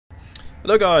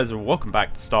Hello guys, and welcome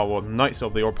back to Star Wars Knights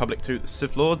of the Old Republic 2, the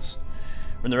Sith Lords.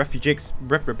 We're in the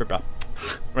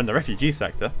we're in the refugee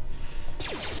sector.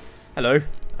 Hello,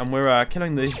 and we're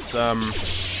killing these I don't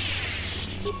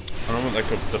know what they're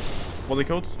called. What are they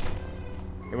called?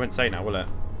 It won't say now, will it?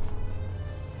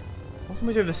 What can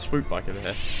we do with this swoop bike over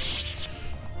here?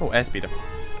 Oh, airspeeder.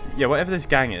 Yeah, whatever this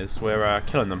gang is, we're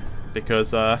killing them because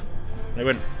they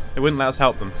wouldn't let us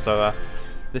help them. So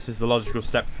this is the logical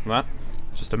step from that.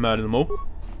 Just to murder them all.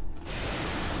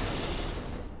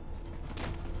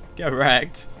 Get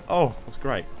wrecked. Oh, that's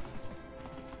great.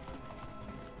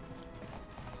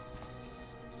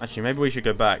 Actually, maybe we should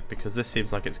go back because this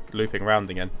seems like it's looping around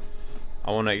again.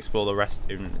 I want to explore the rest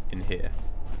in here.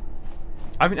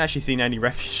 I haven't actually seen any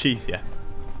refugees yet.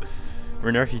 We're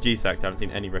in a refugee sector. I haven't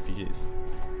seen any refugees.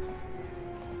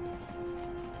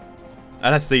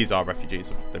 Unless these are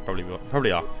refugees, they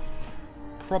probably are.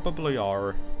 Probably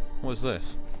are. What is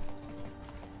this?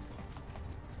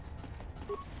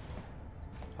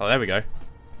 Oh, there we go.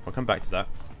 I'll come back to that.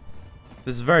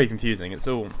 This is very confusing. It's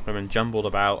all jumbled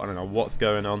about. I don't know what's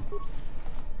going on.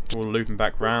 All looping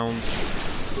back round.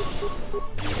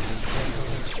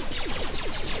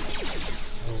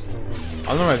 I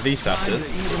don't know where VSAT is.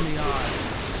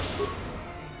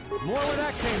 More where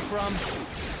that came from.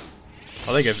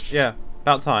 Oh, there you go. Yeah,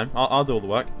 about time. I'll do all the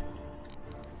work.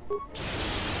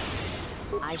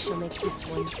 I shall make this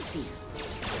one see.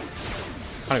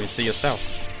 Can't even see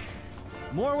yourself.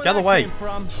 More where Get out of the way. Came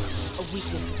from. A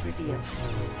weakness is revealed.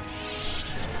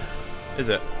 Is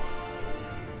it?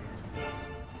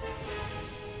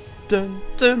 Dun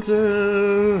dun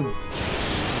dun.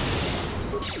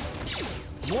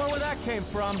 More where that came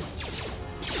from.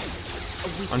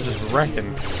 I'm just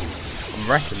wrecking. I'm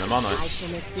wrecking them, aren't I? I shall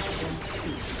make this one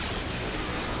see.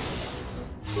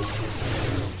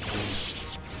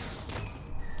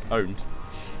 Owned.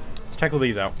 Let's check all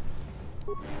these out.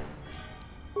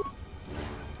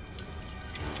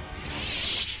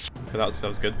 Okay, that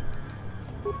was good.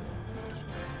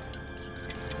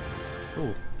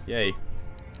 Ooh, yay.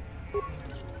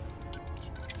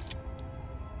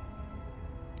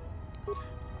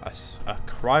 A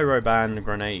cryoban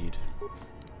grenade.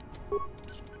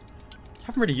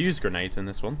 Haven't really used grenades in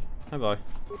this one, have I?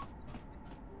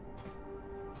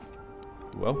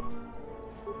 Well.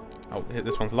 Oh,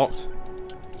 this one's locked.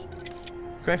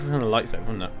 Great if we had a lightsaber,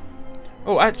 wouldn't it?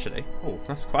 Oh, actually. Oh,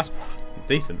 that's quite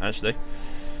decent, actually.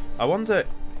 I wonder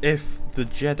if the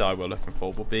Jedi we're looking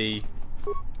for will be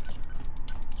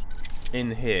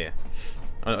in here.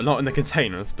 Not in the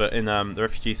containers, but in the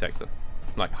refugee sector.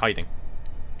 Like, hiding.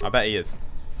 I bet he is.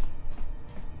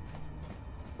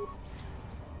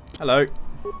 Hello.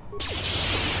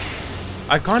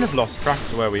 I kind of lost track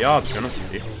of where we are, to be honest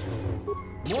with you.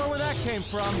 More where that came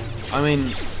from. I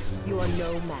mean... You are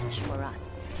no match for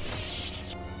us.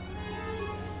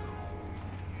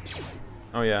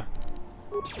 Oh yeah.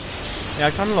 Yeah,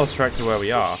 I kind of lost track to where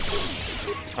we are.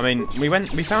 I mean, we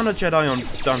found a Jedi on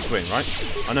Dantooine, right?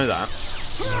 I know that.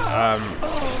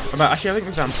 Actually, I think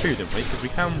we found two, didn't we? Because we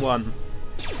found one.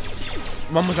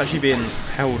 One was actually being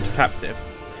held captive,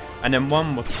 and then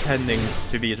one was pretending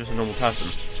to be just a normal person.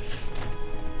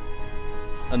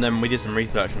 And then we did some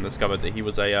research and discovered that he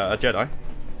was a Jedi.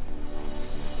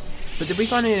 But did we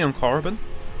find any on Korriban?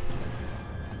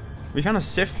 We found a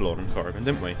Sith Lord on Korriban,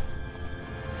 didn't we?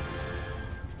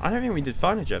 I don't think we did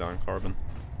find a Jedi on Korriban.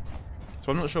 So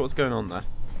I'm not sure what's going on there.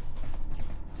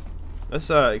 Let's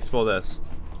explore this.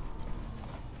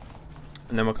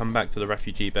 And then we'll come back to the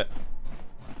refugee bit.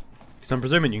 Because I'm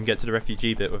presuming you can get to the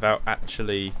refugee bit without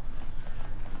actually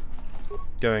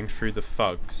going through the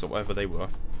thugs or whatever they were.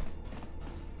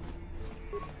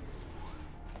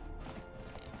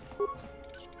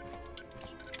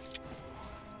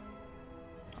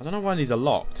 I don't know why these are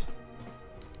locked.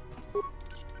 It's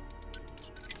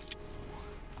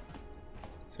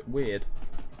a bit weird.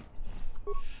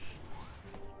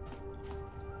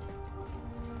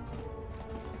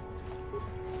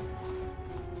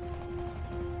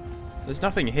 There's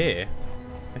nothing here.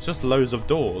 It's just loads of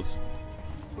doors.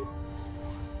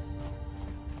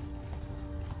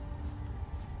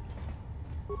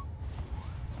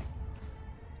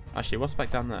 Actually, what's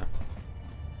back down there?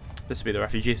 This would be the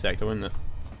refugee sector, wouldn't it?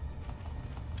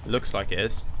 It looks like it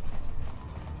is.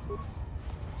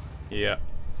 Yeah.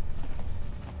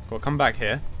 Well, come back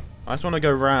here. I just want to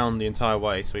go around the entire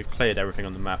way so we've cleared everything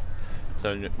on the map.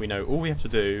 So we know all we have to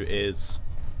do is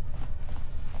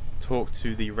talk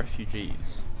to the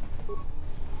refugees.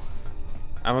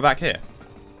 And we're back here.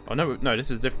 Oh no,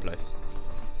 this is a different place.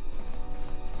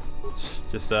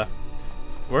 Just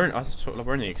we're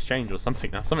in the exchange or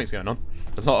something now. Something's going on.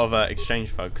 There's a lot of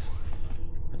exchange folks.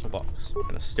 Metal box. I'm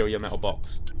gonna steal your metal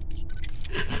box.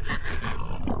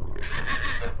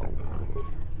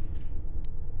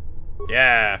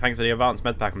 Yeah, thanks for the advanced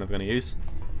med pack I'm never gonna use.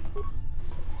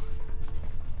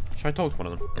 Should I talk to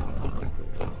one of them?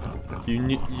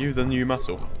 You the new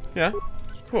muscle? Yeah,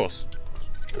 of course.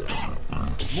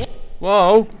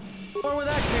 Whoa! More where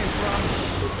that came from.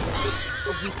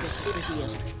 A weakness is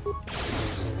revealed.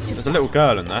 There's a little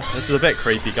girl in there. This is a bit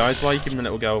creepy, guys. Why are you keeping the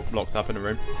little girl locked up in a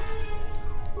room?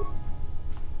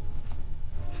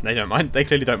 They don't mind. They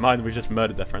clearly don't mind. We just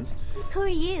murdered their friends. Who are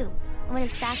you? One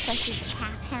of Sasquatch's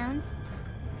calf hounds?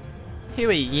 Who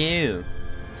are you?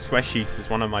 Squashies is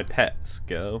one of my pets,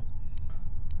 girl.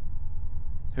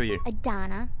 Who are you?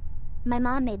 Adana. My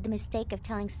mom made the mistake of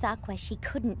telling Sasquatch she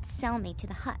couldn't sell me to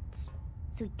the huts,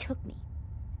 so he took me.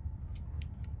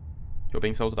 You're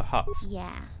being sold to the huts?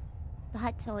 Yeah. The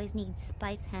huts always need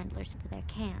spice handlers for their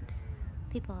camps.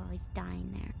 People are always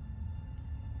dying there.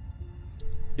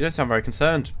 You don't sound very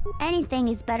concerned. Anything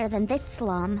is better than this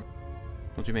slum.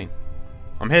 What do you mean?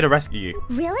 I'm here to rescue you.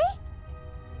 Really?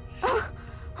 Oh,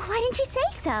 why didn't you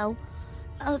say so?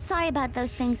 Oh, sorry about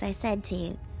those things I said to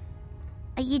you.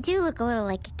 You do look a little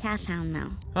like a calf hound,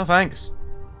 though. Oh, thanks.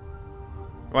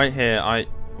 Right here,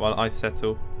 while I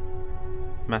settle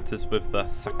matters with the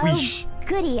Sasquatch. Oh,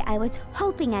 goody. I was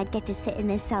hoping I'd get to sit in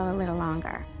this cell a little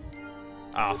longer.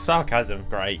 Ah, sarcasm.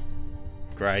 Great.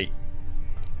 Great.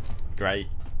 Great.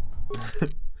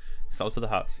 Sold to the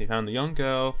huts. You found the young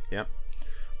girl. Yep.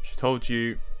 She told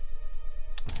you...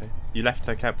 Okay. You left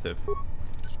her captive.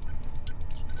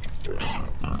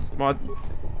 Well,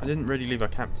 I didn't really leave her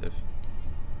captive.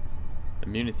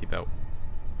 Immunity belt.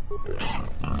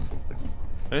 I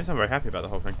don't sound very happy about the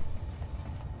whole thing.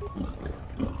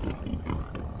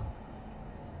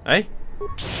 Hey?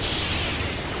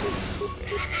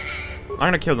 I'm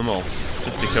gonna kill them all.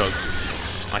 Just because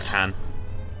I can.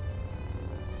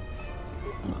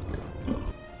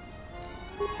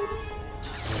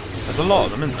 There's a lot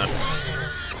of them, isn't there?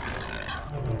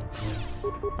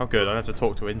 Oh good, I don't have to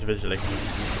talk to it individually.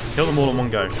 Kill them all in one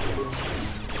go.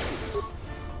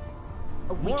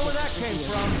 A More where weakness that is came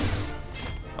revealed. from.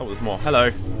 Oh, there's more.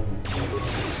 Hello.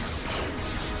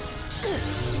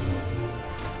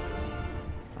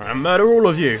 Alright, murder all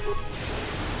of you.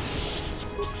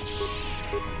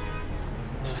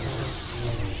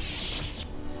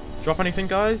 Drop anything,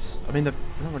 guys? I mean, they're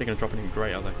not really going to drop anything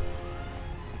great, are they?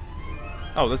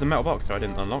 Oh, there's a metal box that I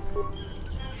didn't unlock.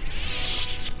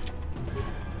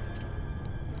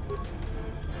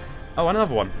 Oh,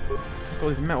 another one. Look at all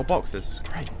these metal boxes. It's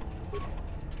great.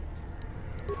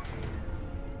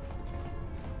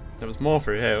 There was more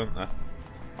through here, wasn't there?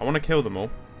 I want to kill them all.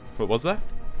 But was there?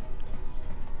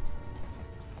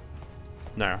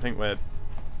 No, I think we're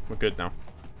good now.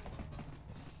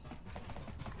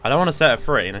 I don't want to set her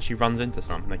free and then she runs into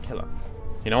something and they kill her.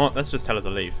 You know what? Let's just tell her to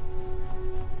leave.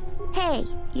 Hey,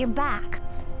 you're back.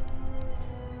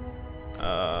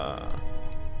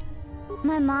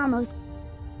 My mom was...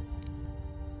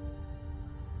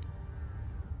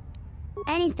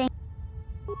 Anything.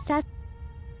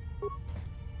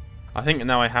 I think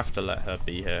now I have to let her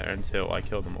be here until I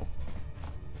kill them all.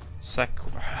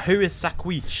 Who is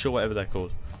Sasquatch or whatever they're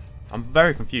called? I'm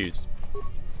very confused.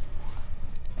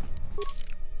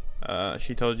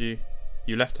 She told you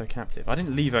you left her captive. I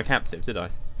didn't leave her captive, did I?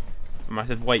 I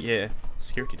said wait here.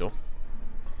 Security door.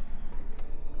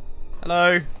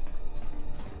 Hello.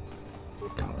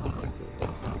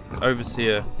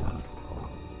 Overseer.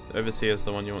 The Overseer's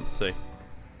the one you want to see.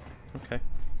 Okay.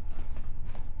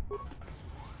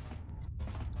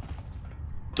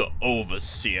 The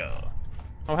Overseer.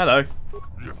 Oh, hello.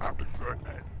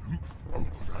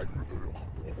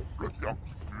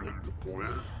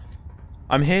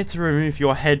 I'm here to remove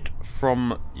your head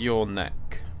from your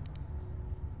neck.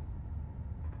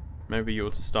 Maybe you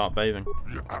ought to start bathing.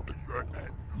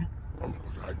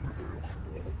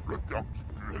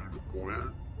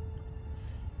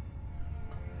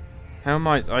 How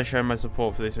might I show my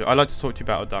support for this? I'd like to talk to you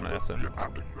about Adana, that's it.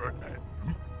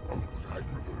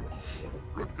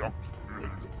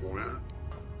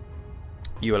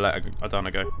 You will let Adana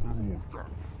go.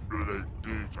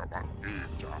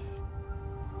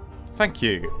 Thank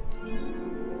you.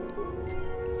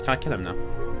 Can I kill him now?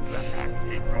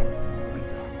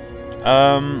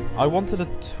 I wanted to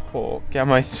talk. Get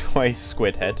my way,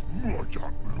 squid head.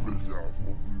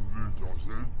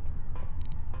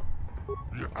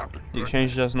 The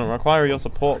exchange does not require your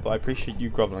support, but I appreciate you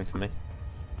groveling to me.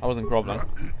 I wasn't groveling.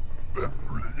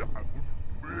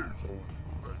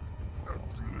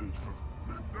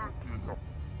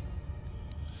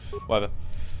 Whatever.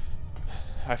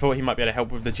 I thought he might be able to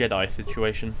help with the Jedi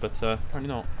situation, but apparently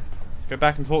not. Let's go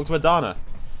back and talk to Adana.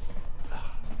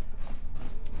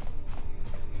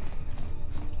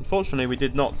 Unfortunately, we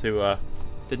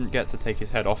didn't get to take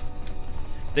his head off.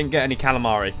 Didn't get any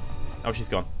calamari. Oh, she's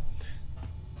gone.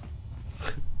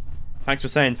 Thanks for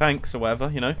saying thanks or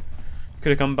whatever, you know.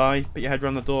 Could have come by, put your head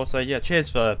around the door, say, yeah, cheers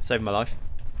for saving my life.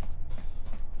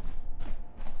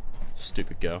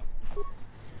 Stupid girl.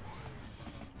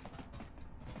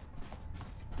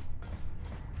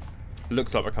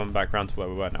 Looks like we're coming back round to where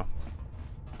we were now.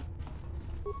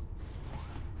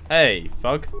 Hey,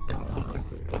 thug.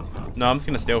 No, I'm just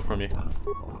gonna steal from you.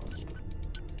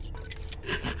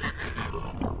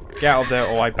 Get out of there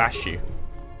or I bash you.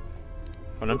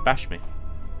 Oh, don't bash me.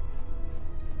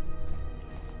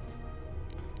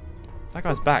 That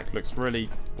guy's back looks really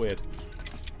weird.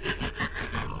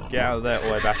 Get out of there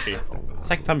or I bash you.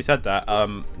 Second time you said that,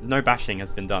 no bashing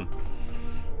has been done.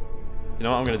 You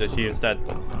know what I'm going to do to you instead?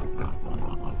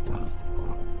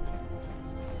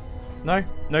 No?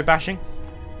 No bashing?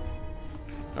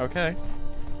 Okay.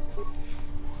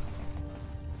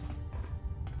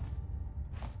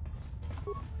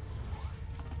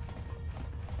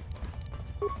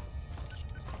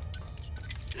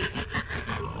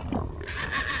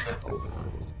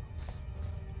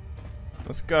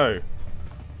 Let's go.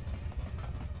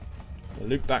 We'll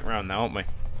loop back round now, aren't we?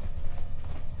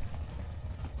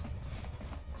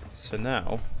 So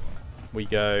now we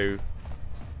go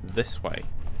this way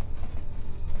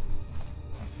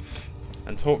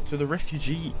and talk to the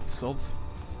refugees of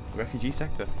the refugee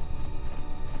sector.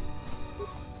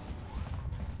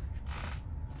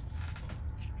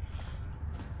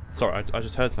 Sorry, I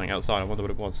just heard something outside. I wonder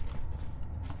what it was.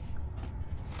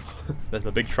 There's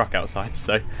a big truck outside,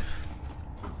 so...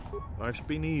 Life's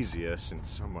been easier since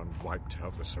someone wiped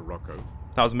out the Sirocco.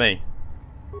 That was me.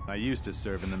 I used to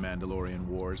serve in the Mandalorian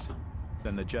Wars.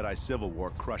 Then the Jedi Civil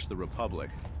War crushed the Republic.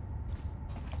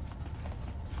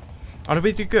 Oh, did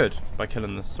we do good by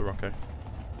killing the Sirocco?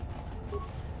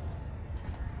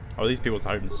 Oh, these people's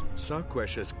homes.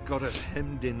 Sarquesh has got us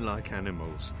hemmed in like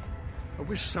animals. I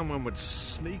wish someone would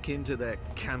sneak into their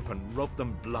camp and rob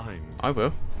them blind. I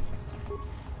will.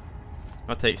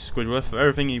 I'll take Squidward for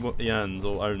everything he earns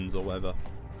or owns or whatever.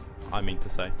 I mean to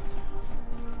say.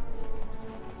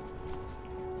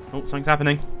 Oh, something's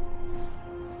happening.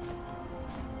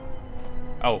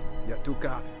 Oh.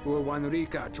 Yatuka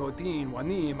Wanrika Chotin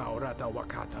Wanima Orata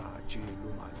Wakata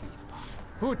Chilumalispa.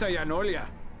 Huta Yanolia.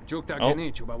 Jukta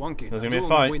Geni Chubawanki. There's gonna be a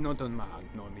fight.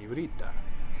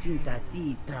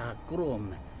 Sintatita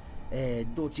Crom.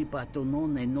 Docipato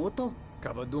non è noto?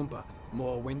 Cavadumpa.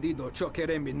 Mo wendido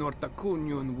chokerembi norta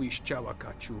kunyun wish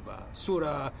chawaka chuba.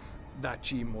 Sura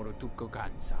dachi morotuko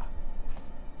gansa.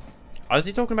 Is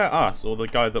he talking about us or the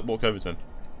guy that walked over to him?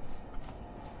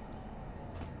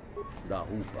 Da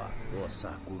upa o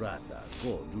sakurata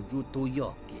go jujuto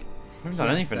yoki. We haven't done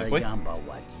anything, have we? Yamba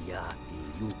wajiaki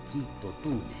yukito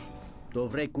tune.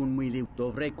 Dovrei kun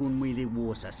mwili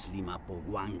wosa slima po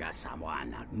wanga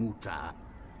sawana mucha.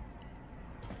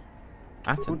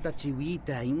 Punta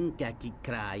chiwita inka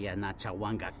kikraya na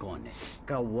chawanga kone.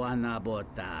 Kawana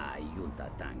bota yunta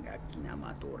tanga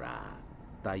kinamatura.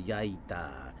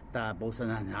 Tayaita ta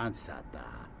bosananansata.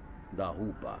 Da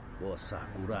hupa bosa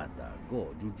kurata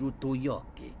go jujuto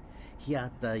yoki.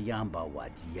 Hiata yamba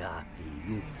wajiaki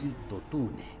yukito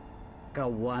tune.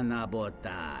 Kawana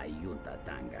bota yunta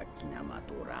tanga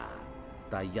kinamatura.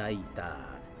 Tayaita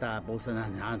ta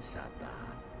bosananansata.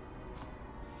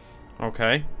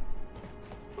 Okay.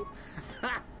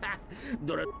 So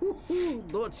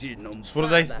what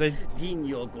did they...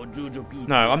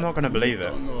 No, I'm not going to believe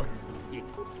it.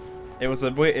 It was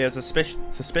a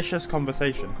suspicious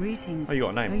conversation. Greetings. Oh, you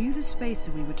got a name. Are you the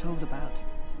spacer we were told about?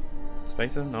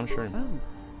 Spacer? No, I'm sure. Oh.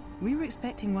 We were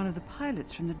expecting one of the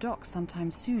pilots from the docks sometime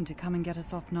soon to come and get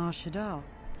us off Nar Shaddaa.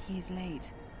 He's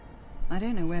late. I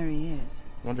don't know where he is.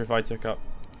 I wonder if I took up...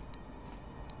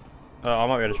 I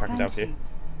might be able to track him down for you.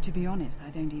 To be honest, I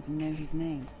don't even know his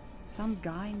name. Some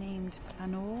guy named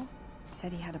Planor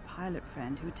said he had a pilot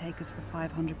friend who would take us for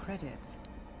 500 credits.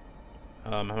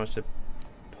 How much did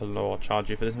Planor charge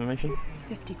you for this information?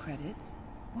 50 credits?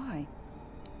 Why?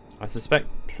 I suspect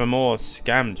Planor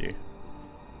scammed you.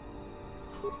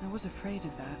 I was afraid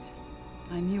of that.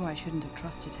 I knew I shouldn't have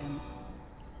trusted him.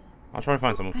 I'll try and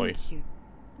find someone for you. Thank you.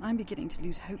 I'm beginning to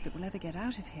lose hope that we'll ever get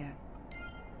out of here.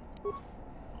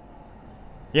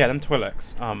 Yeah, them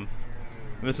Twi'leks.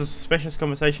 There's a suspicious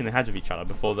conversation they had with each other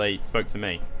before they spoke to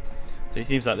me. So it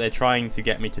seems like they're trying to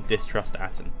get me to distrust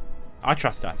Atten. I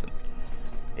trust Atten.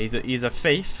 He's a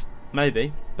thief,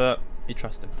 maybe, but you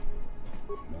trust him.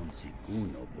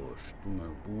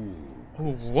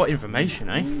 Oh, what information,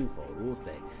 eh?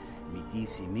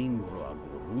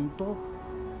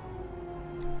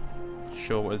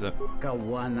 Sure, what is it?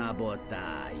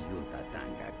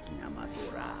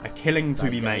 A killing to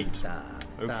be made.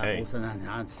 Okay.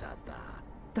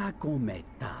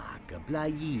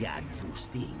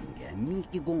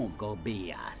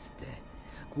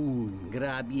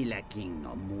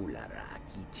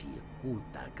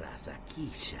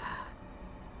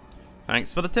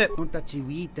 Thanks for the tip.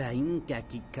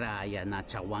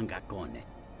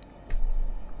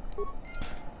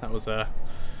 That was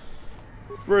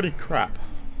really crap.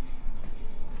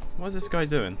 What is this guy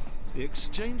doing? The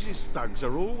Exchange's thugs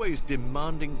are always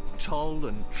demanding toll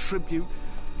and tribute,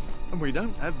 and we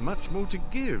don't have much more to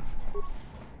give.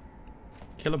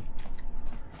 Kill him.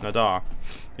 Nadar.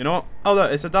 You know what? Oh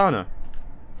look, it's Adana.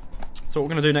 So what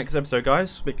we're going to do next episode,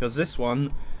 guys, because this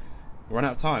one, we're running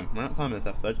out of time. We're running out of time in this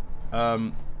episode.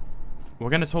 We're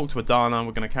going to talk to Adana.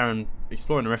 We're going to carry on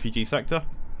exploring the refugee sector.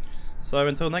 So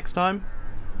until next time,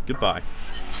 goodbye.